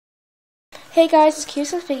Hey guys,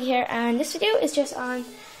 it's Piggy here, and this video is just on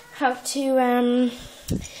how to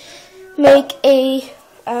make a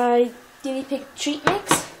guinea pig treat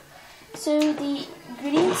mix. So the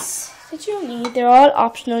ingredients that you'll need, they're all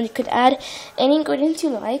optional. You could add any ingredients you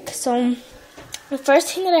like. So the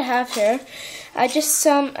first thing that I have here are just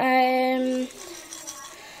some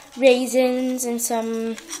raisins and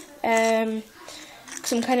some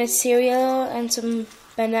kind of cereal and some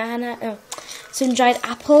some dried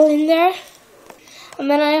apple in there. And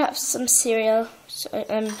then I have some cereal,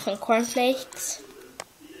 some cornflakes.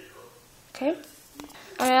 Okay.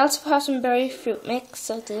 And I also have some berry fruit mix,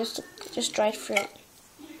 so there's just dried fruit.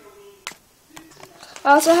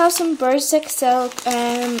 I also have some Birds Excel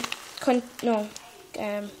country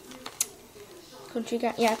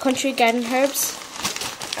garden herbs.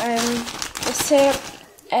 Just to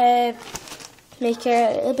make it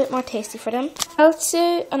a little bit more tasty for them. I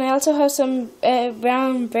also have some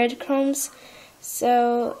brown breadcrumbs.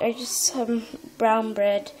 So I just some brown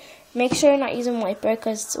bread. Make sure you're not using white bread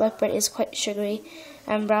because white bread is quite sugary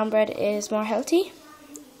and brown bread is more healthy.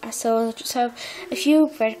 So I'll just have a few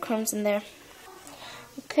breadcrumbs in there.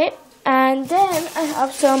 Okay, and then I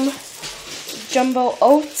have some jumbo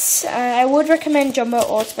oats. I would recommend jumbo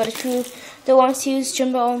oats, but if you don't want to use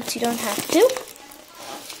jumbo oats, you don't have to.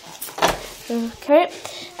 Okay,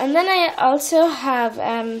 and then I also have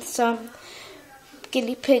some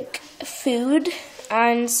guinea pig food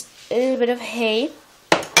and a little bit of hay,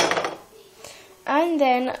 and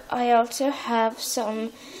then I also have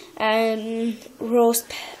some rose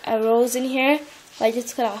in here. I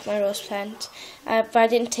just cut off my rose plant, but I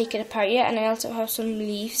didn't take it apart yet. And I also have some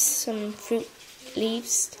leaves, some fruit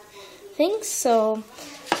leaves things. So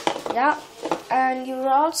yeah, and you will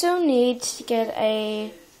also need to get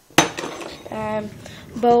a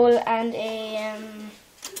bowl and a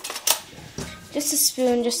just a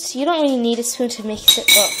spoon. You don't really need a spoon to mix it,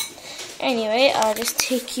 but anyway, I'll just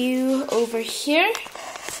take you over here.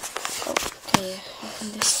 Okay, I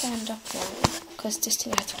can just stand up now because this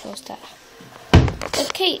thing has to close that.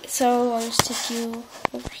 Okay, so I'll just take you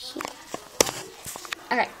over here.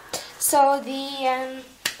 Okay, so the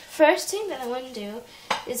first thing that I want to do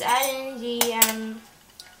is add in the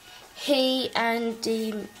hay and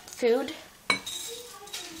the food.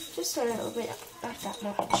 Just a little bit, not that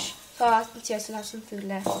much. So I still have some food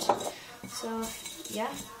left. So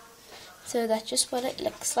yeah, so that's just what it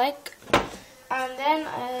looks like. And then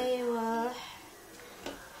I will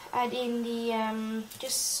add in the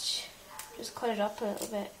just cut it up a little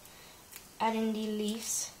bit. Add in the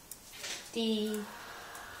leaves, the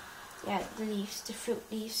fruit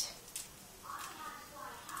leaves.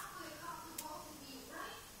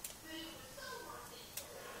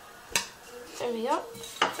 There we go.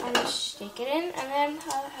 And just shake it in, and then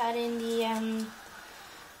I'll add in the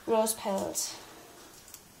rose petals.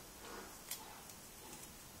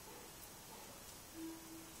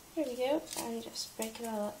 There we go, and just break it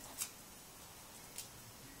all up.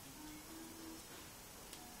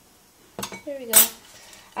 There we go.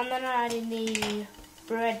 And then I'll add in the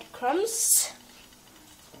breadcrumbs.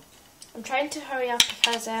 I'm trying to hurry up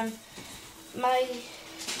because my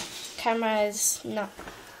camera is not.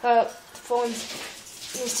 The phone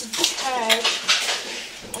needs to charge,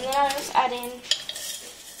 and then I'll just add in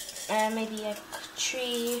maybe like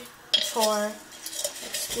 3 or 4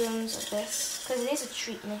 spoons of this because it is a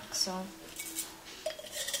treat mix. So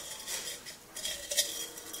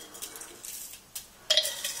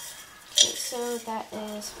okay, so that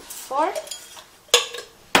is 4,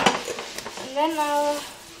 and then now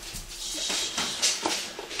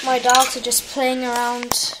my dogs are just playing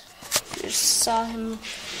around. Just saw him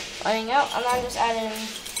running out, and I'll just add in a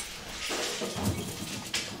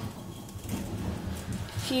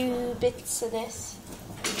few bits of this.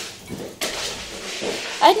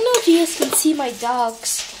 I don't know if you guys can see my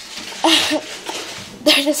dogs.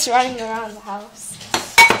 They're just running around the house.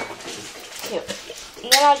 Cute.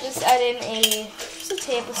 And then I'll just add in just a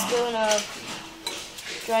tablespoon of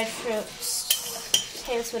dried fruits,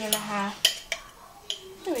 tablespoon and a half.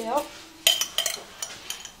 There we go.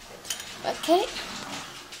 Okay.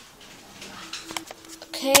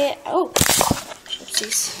 Okay. Oh.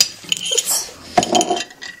 Oopsies. Oops.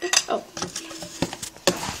 Oh.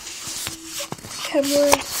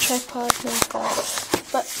 Camera, tripod, no God.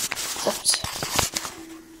 But oops.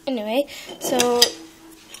 Anyway, so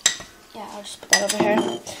yeah, I'll just put that over here.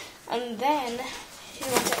 And then you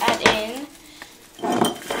want to add in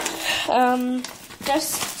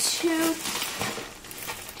just 2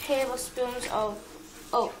 tablespoons of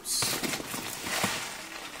oats.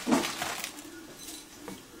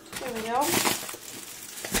 There we go.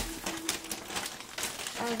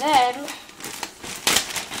 And then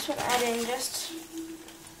going to add in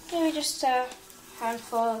maybe just a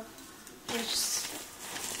handful, just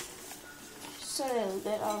a little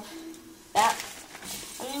bit of that.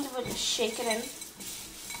 And then we'll just shake it in.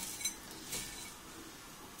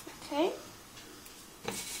 Okay.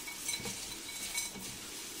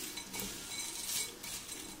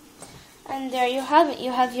 And there you have it.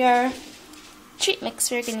 You have your treat mix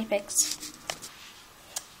for your guinea pigs.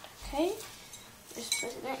 Okay. Just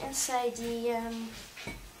putting it inside the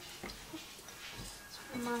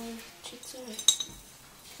my treats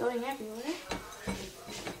are going everywhere.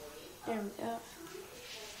 There we go.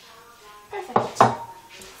 Perfect.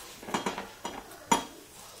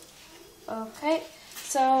 Okay,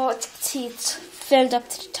 so see, it's filled up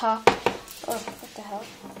to the top. Oh, what the hell?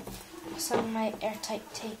 Some of my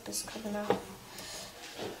airtight tape is coming off.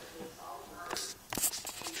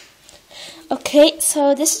 Okay,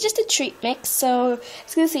 so this is just a treat mix. So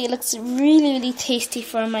as you can see, it looks really tasty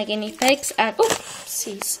for my guinea pigs. And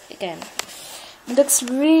oopsies again. It looks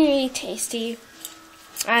really tasty.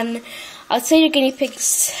 And I'd say your guinea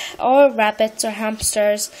pigs or rabbits or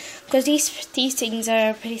hamsters, because these things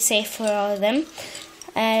are pretty safe for all of them.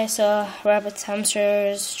 So rabbits,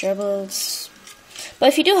 hamsters, gerbils. But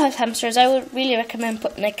if you do have hamsters, I would really recommend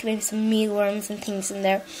putting like maybe some mealworms and things in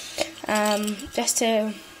there, just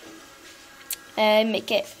to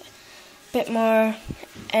make it a bit more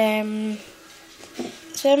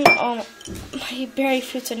swim. Oh, my berry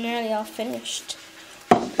fruits are nearly all finished.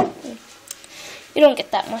 You don't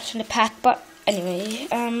get that much in the pack, but anyway,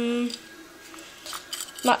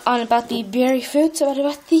 not on about the berry fruits, but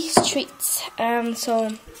about these treats.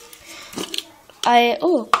 So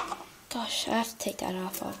oh gosh, I have to take that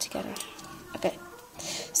off altogether. Okay,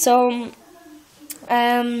 so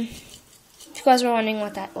if you guys were wondering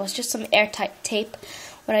what that was, just some airtight tape.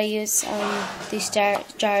 What I use these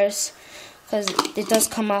jars, because it does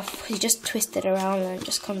come off. You just twist it around and it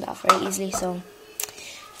just comes off very easily. So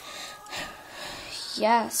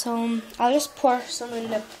yeah, so I'll just pour some in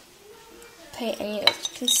the paint, and you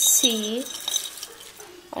can see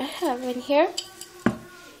what I have in here.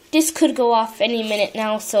 This could go off any minute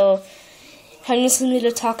now, so I'm just in the middle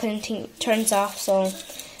of talking and it turns off. So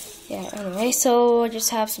yeah, anyway, so I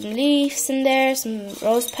just have some leaves in there, some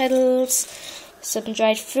rose petals, some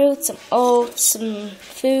dried fruit, some oats, some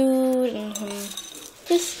food, and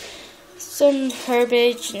just some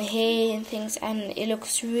herbage and hay and things, and it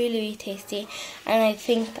looks really tasty. And I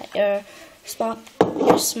think that your small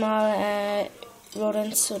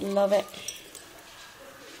rodents would love it.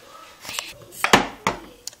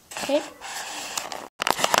 Okay,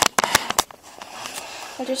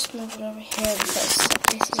 I'll just move it over here because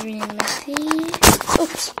this is really messy.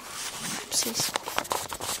 Oops, oopsies.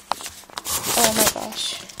 Oh my gosh.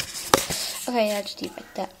 Okay, yeah, just leave it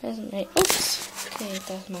like that. Doesn't really. Oops. Okay, it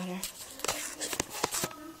doesn't matter.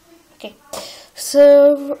 Okay,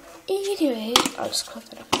 so anyway, I'll just close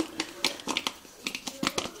it up.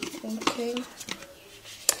 Okay.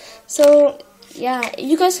 So yeah,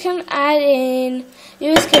 you guys can add in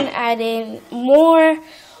more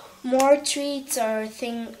treats or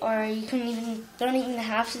you can don't even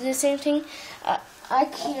have to do the same thing.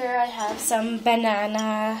 Like here, I have some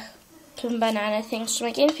banana things. So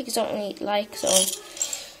my guinea pigs don't really like, so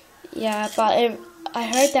yeah. But I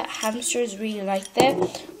heard that hamsters really like them.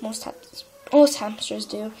 Most hamsters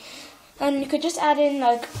do. And you could just add in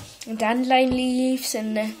like dandelion leaves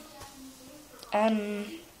and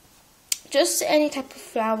just any type of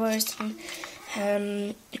flowers.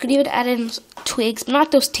 And you could even add in twigs, but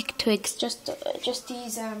not those thick twigs. Just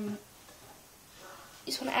these.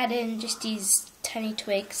 Just want to add in just these tiny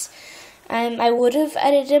twigs. I would have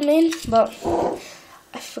added them in, but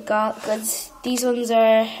I forgot because these ones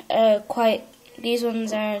are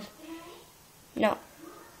not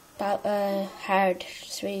that hard.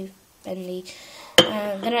 It's really bendy.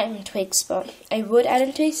 They're not even twigs, but I would add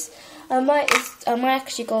in twigs. I might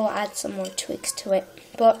actually go add some more twigs to it.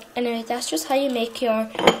 But anyway, that's just how you make your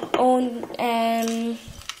own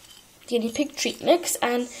guinea pig treat mix.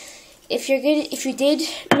 And if you did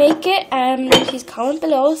make it, please comment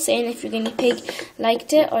below saying if your guinea pig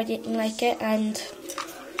liked it or didn't like it. And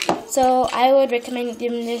so I would recommend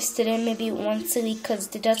giving this to them maybe once a week,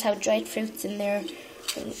 because it does have dried fruits in there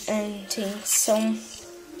and things. So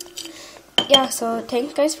yeah, so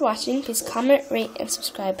thanks guys for watching. Please comment, rate and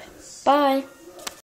subscribe. Bye.